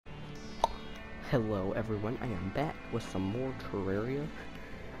Hello everyone, I am back with some more Terraria.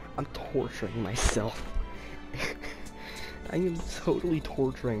 I'm torturing myself. I am totally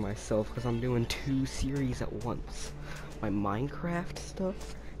torturing myself because I'm doing two series at once. My Minecraft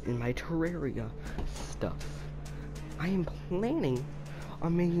stuff and my Terraria stuff. I am planning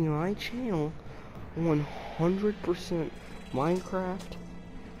on making my channel 100% Minecraft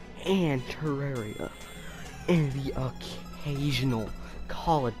and Terraria. And the occasional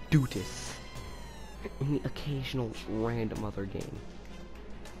Call of Duty. And the occasional random other game.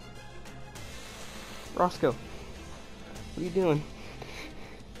 Roscoe, what are you doing?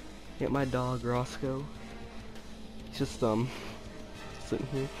 Get my dog Roscoe. He's just sitting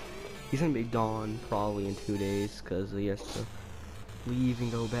here. He's gonna be gone probably in 2 days because he has to leave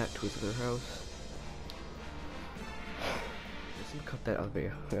and go back to his other house. Let's cut that out of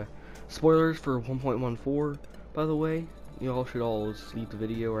there. Yeah. Spoilers for 1.14, by the way. You all should all leave the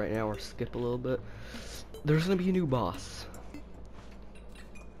video right now or skip a little bit. There's gonna be a new boss.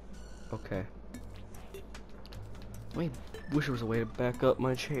 Okay. I wish there was a way to back up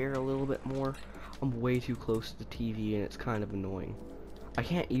my chair a little bit more. I'm way too close to the TV and it's kind of annoying. I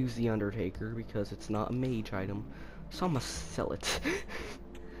can't use the Undertaker because it's not a mage item, so I'm gonna sell it.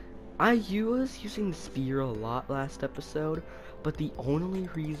 I was using the spear a lot last episode, but the only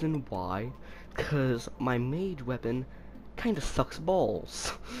reason why, because my mage weapon kinda sucks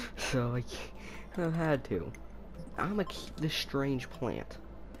balls. So I've had to. I'm gonna keep this strange plant.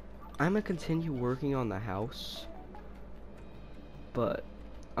 I'm gonna continue working on the house, but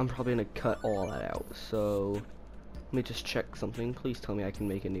I'm probably gonna cut all that out. So let me just check something. Please tell me I can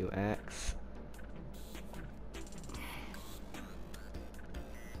make a new axe.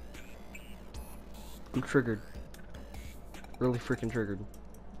 I'm triggered. Really freaking triggered.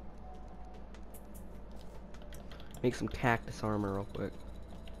 Make some cactus armor real quick.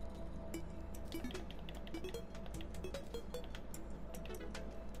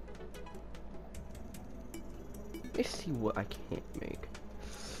 Let's see what I can't make.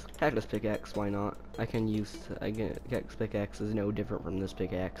 Cactus pickaxe, why not? Cactus pickaxe is no different from this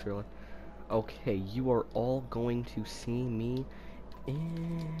pickaxe, really. Okay, you are all going to see me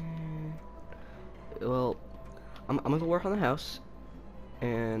in... Well, I'm gonna go work on the house,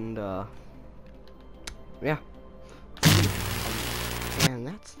 and yeah. And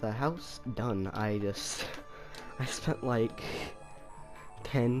that's the house done. I spent like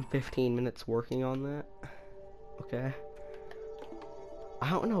 10-15 minutes working on that. Okay. I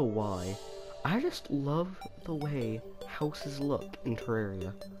don't know why. I just love the way houses look in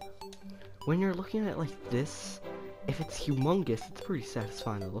Terraria. When you're looking at it like this, if it's humongous, it's pretty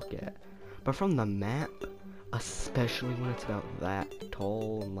satisfying to look at. But from the map, especially when it's about that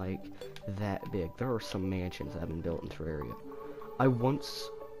tall and like that big, there are some mansions that have been built in Terraria. I once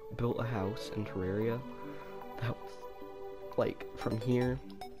built a house in Terraria that was like from here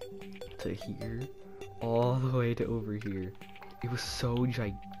to here, all the way to over here. It was so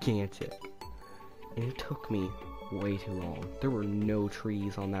gigantic, and it took me way too long. There were no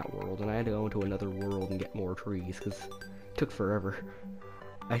trees on that world, and I had to go into another world and get more trees because it took forever.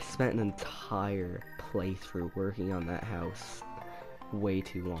 I spent an entire playthrough working on that house. Way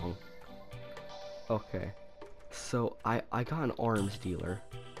too long. Okay. So, I got an arms dealer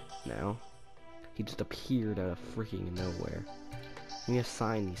now. He just appeared out of freaking nowhere. Let me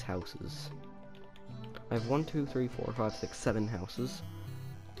assign these houses. I have 1, 2, 3, 4, 5, 6, 7 houses.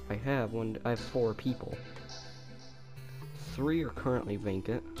 I have 4 people. 3 are currently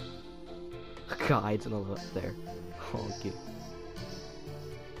vacant. Guides and all up there. Honky.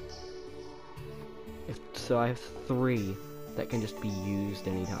 So I have 3 that can just be used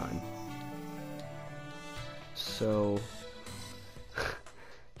anytime. So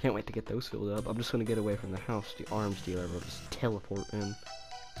can't wait to get those filled up. I'm just gonna get away from the house. The arms dealer will just teleport in.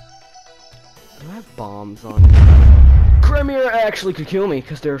 Do I have bombs on? Premier actually could kill me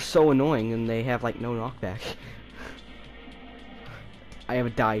because they're so annoying and they have like no knockback. I have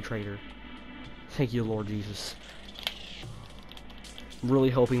a die trader. Thank you, Lord Jesus. I'm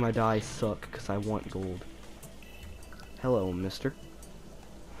really hoping my dice suck because I want gold. Hello, mister.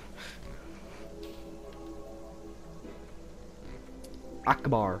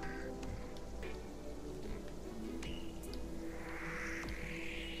 Akbar.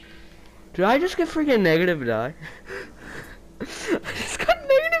 Did I just get freaking negative die? I just got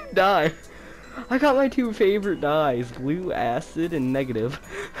negative die. I got my 2 favorite dies, blue acid and negative.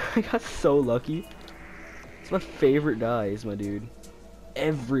 I got so lucky. It's my favorite dies, my dude.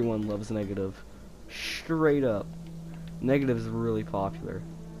 Everyone loves negative. Straight up. Negative is really popular.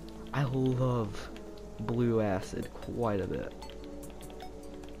 I love blue acid quite a bit.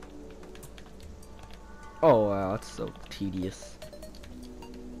 Oh wow, that's so tedious.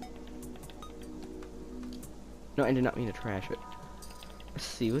 No, I did not mean to trash it. Let's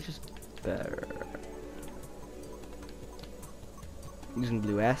see, which is better. Using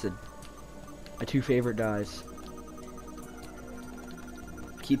blue acid. My two favorite dyes.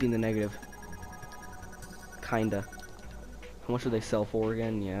 Keeping the negative. Kinda. How much do they sell for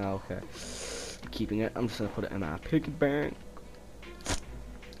again? Yeah, okay. Keeping it. I'm just gonna put it in my piggy bank.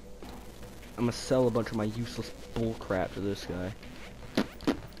 I'm gonna sell a bunch of my useless bullcrap to this guy.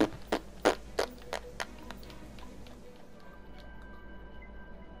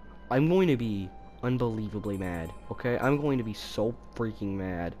 I'm going to be unbelievably mad, okay? I'm going to be so freaking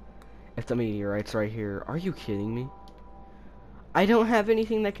mad if the meteorite's right here. Are you kidding me? I don't have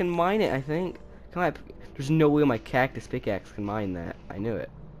anything that can mine it, I think. There's no way my cactus pickaxe can mine that. I knew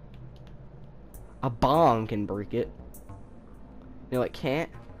it. A bomb can break it. No, it can't.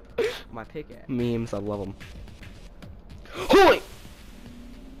 My pickaxe. Memes, I love them. Holy!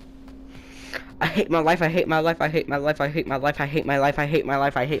 I hate my life, I hate my life, I hate my life, I hate my life, I hate my life, I hate my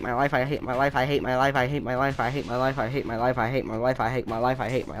life, I hate my life, I hate my life, I hate my life, I hate my life, I hate my life, I hate my life, I hate my life, I hate my life, I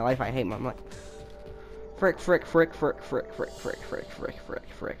hate my life, I hate my life. Frick, frick, frick, frick, frick, frick, frick, frick, frick, frick,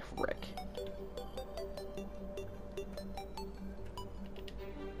 frick, frick.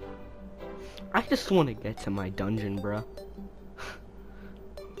 I just want to get to my dungeon, bruh.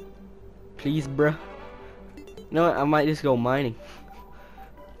 Please, bruh. You know what? I might just go mining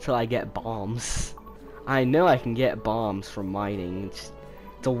till I get bombs. I know I can get bombs from mining. It's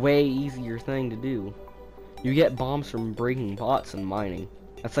a way easier thing to do. You get bombs from breaking pots and mining.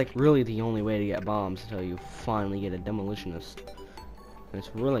 That's like really the only way to get bombs until you finally get a demolitionist. And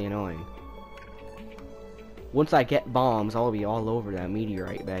it's really annoying. Once I get bombs, I'll be all over that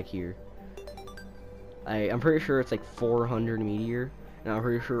meteorite back here. I'm pretty sure it's like 400 meteor, and I'm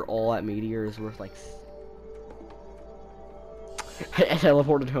pretty sure all that meteor is worth like... I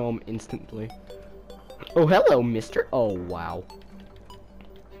teleported home instantly. Oh, hello, mister. Oh, wow.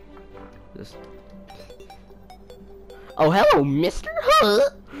 This... Oh, hello, mister.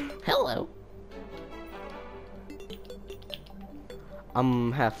 Huh? Hello.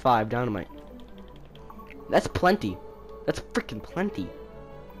 Have 5 dynamite. That's plenty. That's freaking plenty.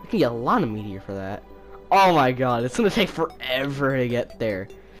 I can get a lot of meteor for that. Oh my god, it's gonna take forever to get there.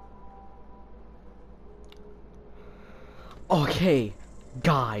 Okay,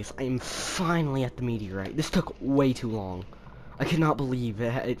 guys, I am finally at the meteorite. This took way too long. I cannot believe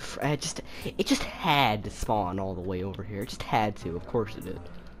it. It just had to spawn all the way over here. It just had to. Of course it did.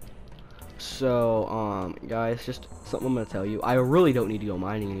 So, guys, just something I'm gonna tell you. I really don't need to go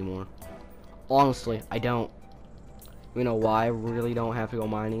mining anymore. Honestly, I don't. You know why I really don't have to go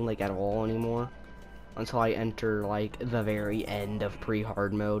mining, like, at all anymore? Until I enter, like, the very end of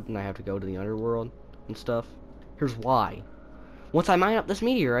pre-hard mode and I have to go to the underworld and stuff. Here's why. Once I mine up this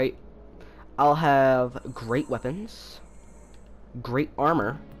meteorite, I'll have great weapons, great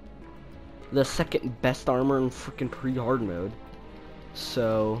armor, the second best armor in freaking pre-hard mode.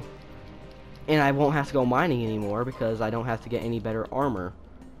 So, and I won't have to go mining anymore because I don't have to get any better armor.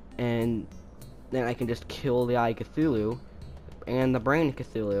 And then I can just kill the Eye Cthulhu and the Brain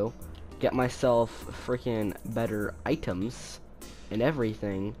Cthulhu, get myself freaking better items and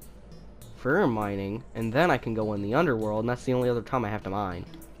everything for mining, and then I can go in the underworld, and that's the only other time I have to mine.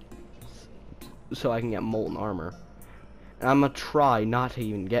 So I can get molten armor. And I'm gonna try not to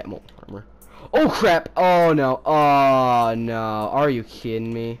even get molten armor. Oh crap! Oh no! Oh no! Are you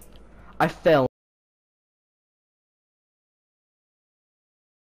kidding me? I fell.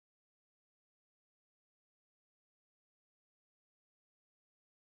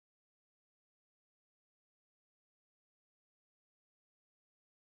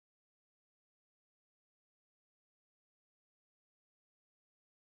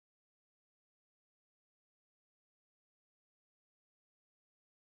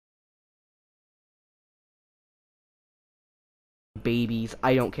 Babies,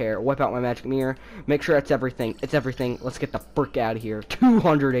 I don't care. Wipe out my magic mirror. Make sure it's everything. It's everything. Let's get the frick out of here.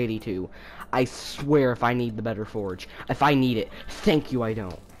 282. I swear if I need the better forge. If I need it. Thank you, I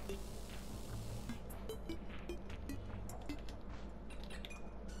don't.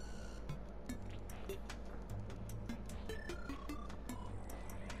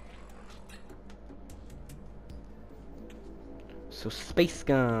 So space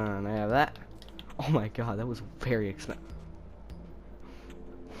gun. I have that. Oh my god, that was very expensive.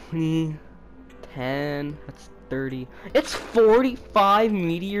 20, 10, that's 30. It's 45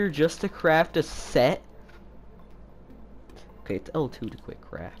 meteor just to craft a set? Okay, it's L2 to quick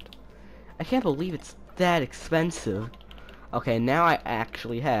craft. I can't believe it's that expensive. Okay, now I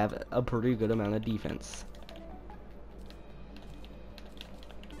actually have a pretty good amount of defense.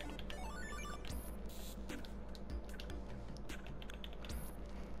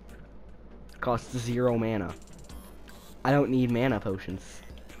 Costs 0 mana. I don't need mana potions.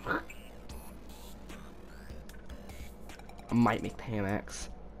 I might make the ham axe.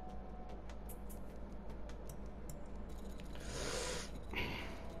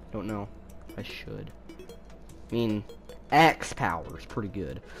 Don't know. I should. I mean, axe power is pretty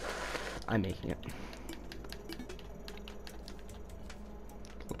good. I'm making it.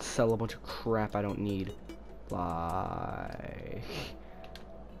 Let's sell a bunch of crap I don't need. Like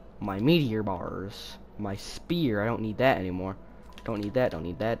my meteor bars, my spear. I don't need that anymore. Don't need that. Don't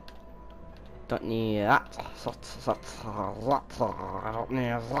need that. Don't need that. I don't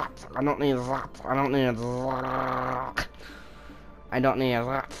need that. I don't need that. I don't need that. I don't need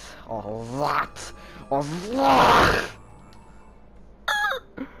that. Or that. Or that.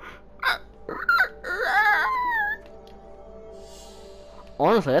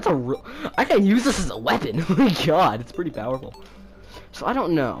 Honestly, that's a real... I can use this as a weapon. Oh my god, it's pretty powerful. So I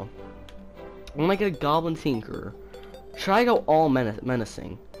don't know. When I get a Goblin Tinker, should I go all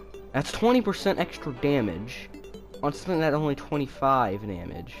menacing? That's 20% extra damage on something that only 25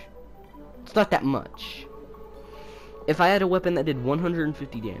 damage. It's not that much. If I had a weapon that did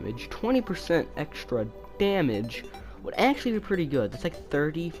 150 damage, 20% extra damage would actually be pretty good. That's like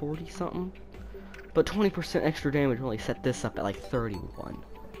 30, 40 something. But 20% extra damage really set this up at like 31.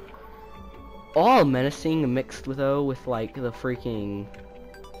 All menacing mixed with with like the freaking...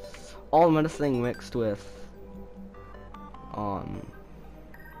 All menacing mixed with... I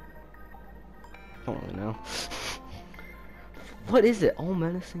don't really know. What is it? All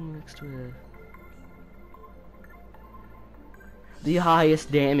menacing mixed with... The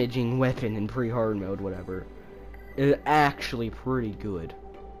highest damaging weapon in pre-hard mode, whatever. Is actually pretty good.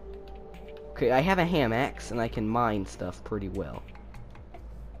 Okay, I have a ham axe, and I can mine stuff pretty well.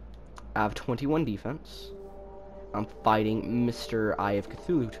 I have 21 defense. I'm fighting Mr. Eye of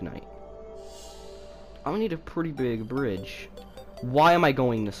Cthulhu tonight. I'm gonna need a pretty big bridge. Why am I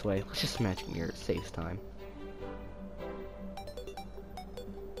going this way? Let's just magic mirror, it saves time.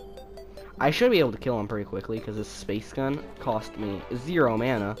 I should be able to kill him pretty quickly, because this space gun cost me 0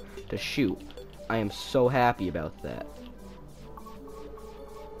 mana to shoot. I am so happy about that.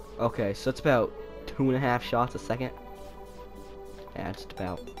 Okay, so it's about 2.5 shots a second. Yeah, just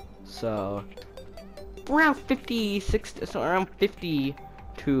about. So around 56, so around 50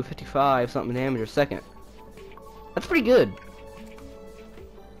 to 55 something damage a second. That's pretty good.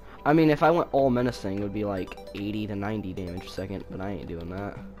 I mean, if I went all menacing, it would be like 80 to 90 damage a second, but I ain't doing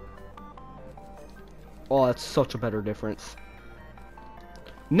that. Oh, that's such a better difference.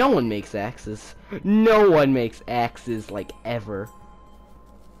 No one makes axes. No one makes axes, like, ever.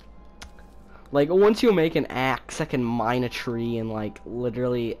 Like, once you make an axe that can mine a tree in, like,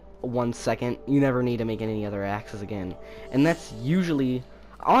 literally 1 second, you never need to make any other axes again. And that's usually...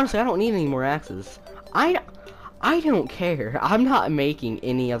 Honestly, I don't need any more axes. I don't care. I'm not making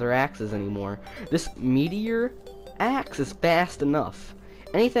any other axes anymore. This meteor axe is fast enough.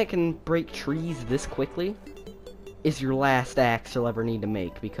 Anything that can break trees this quickly is your last axe you'll ever need to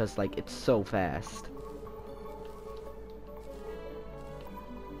make, because, like, it's so fast.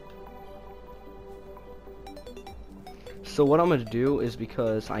 So what I'm gonna do is,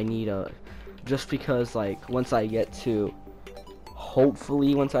 because I need just because, like, once I get to,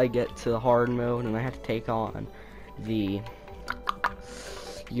 hopefully once I get to hard mode and I have to take on the,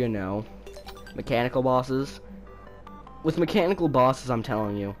 you know, mechanical bosses. With mechanical bosses, I'm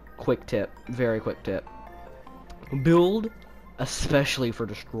telling you, quick tip, very quick tip. Build, especially for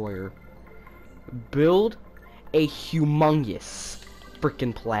Destroyer, build a humongous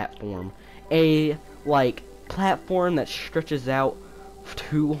freaking platform. A, like, platform that stretches out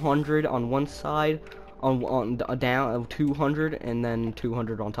 200 on one side, on down of 200, and then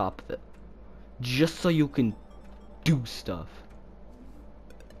 200 on top of it, just so you can do stuff.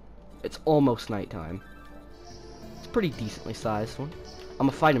 It's almost nighttime. It's a pretty decently sized one. I'm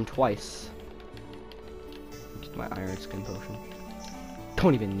gonna fight him twice. Get my iron skin potion.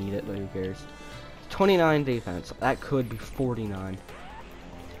 Don't even need it, but who cares? 29 defense. That could be 49.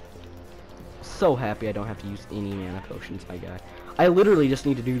 So happy I don't have to use any mana potions, my guy. I literally just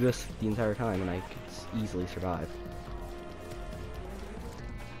need to do this the entire time, and I could easily survive.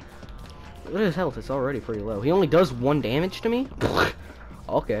 Look at his health, it's already pretty low. He only does 1 damage to me?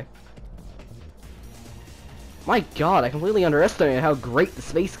 Okay. My god, I completely underestimated how great the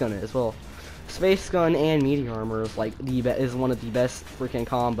space gun is. Well, space gun and meteor armor is like is one of the best freaking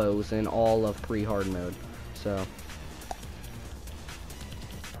combos in all of pre-hard mode. So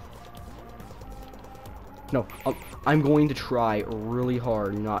No, I'm going to try really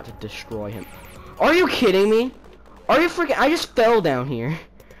hard not to destroy him. Are you kidding me? Are you freaking? I just fell down here.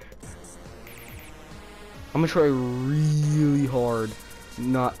 I'm gonna try really hard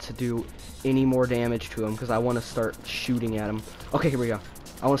not to do any more damage to him because I want to start shooting at him. Okay, here we go.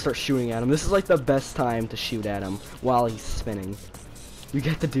 I want to start shooting at him. This is like the best time to shoot at him while he's spinning. You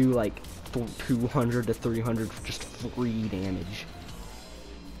get to do like 200 to 300 for just free damage.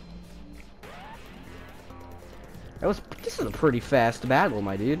 This is a pretty fast battle,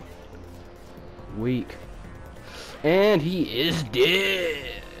 my dude. Weak. And he is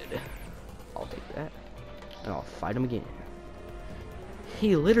dead. I'll take that. And I'll fight him again.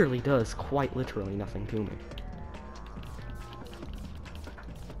 He literally does quite literally nothing to me.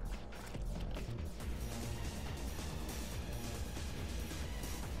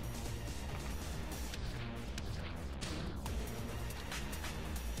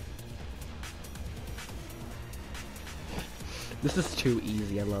 This is too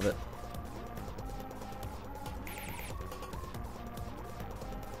easy, I love it.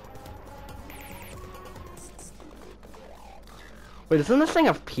 Wait, doesn't this thing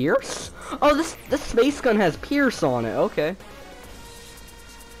have Pierce? Oh, this space gun has Pierce on it, okay.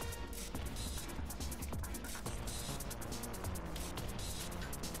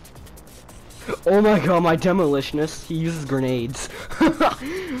 Oh my god, my demolitionist, he uses grenades.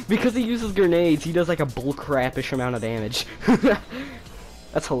 Because he uses grenades, he does like a bullcrapish amount of damage.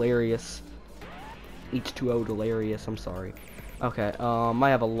 That's hilarious. H2O delirious, I'm sorry. Okay, I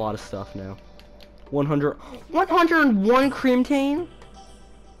have a lot of stuff now. 101 Crimtane?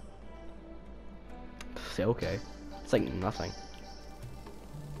 Okay. It's like nothing.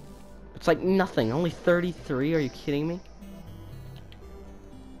 It's like nothing, only 33, are you kidding me?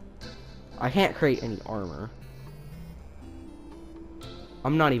 I can't create any armor.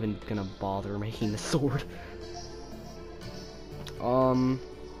 I'm not even gonna bother making the sword. I'm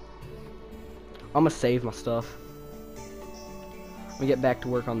gonna save my stuff. Let me get back to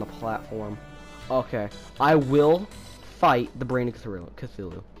work on the platform. Okay, I will fight the Brain of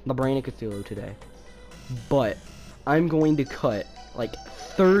Cthulhu. The Brain of Cthulhu today. But I'm going to cut like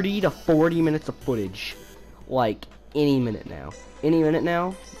 30 to 40 minutes of footage like any minute now. Any minute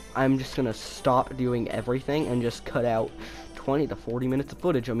now. I'm just gonna stop doing everything and just cut out 20 to 40 minutes of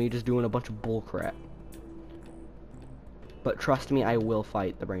footage of me just doing a bunch of bullcrap. But trust me, I will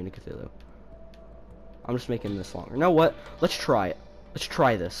fight the Brain of Cthulhu. I'm just making this longer. You know what? Let's try it. Let's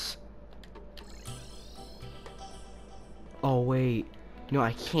try this. Oh wait, no,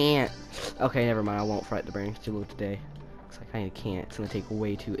 I can't. Okay, never mind. I won't fight the Brain of Cthulhu today. Cause I kinda can't. It's gonna take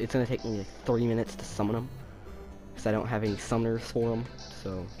It's gonna take me like 30 minutes to summon him. Because I don't have any summoners for him,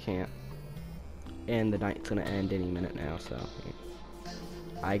 so can't. And the night's gonna end any minute now, so yeah.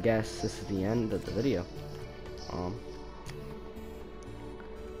 I guess this is the end of the video.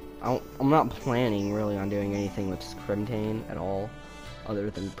 I'm not planning really on doing anything with Crimtane at all, other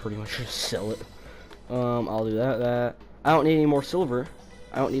than pretty much just sell it. I'll do that. I don't need any more silver.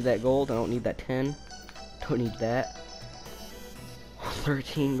 I don't need that gold. I don't need that 10. Don't need that.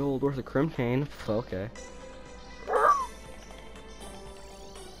 13 gold worth of Crimtane. Okay.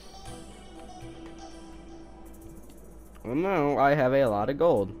 Well, no, I have a lot of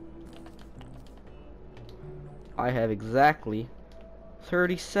gold. I have exactly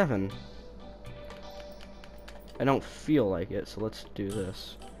 37. I don't feel like it, so let's do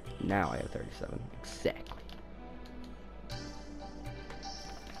this. Now I have 37. Exactly.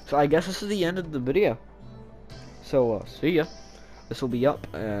 So I guess this is the end of the video. So, see ya. This will be up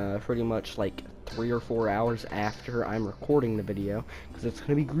pretty much like 3 or 4 hours after I'm recording the video, because it's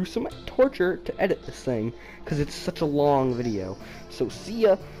gonna be gruesome torture to edit this thing because it's such a long video. So see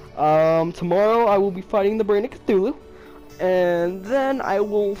ya. Tomorrow I will be fighting the Brain of Cthulhu, and then I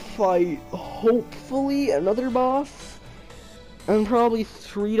will fight hopefully another boss, and probably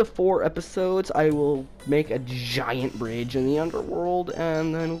 3 to 4 episodes I will make a giant bridge in the underworld,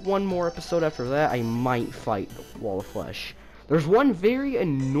 and then 1 more episode after that I might fight the Wall of Flesh. There's one very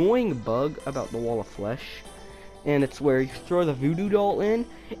annoying bug about the Wall of Flesh, and it's where you throw the voodoo doll in,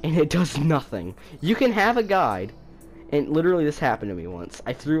 and it does nothing. You can have a guide, and literally this happened to me once.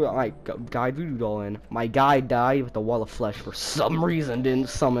 I threw my guide voodoo doll in, my guide died, but the Wall of Flesh for some reason didn't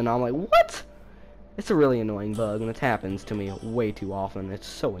summon. I'm like, what? It's a really annoying bug, and it happens to me way too often. It's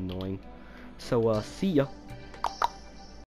so annoying. So, see ya.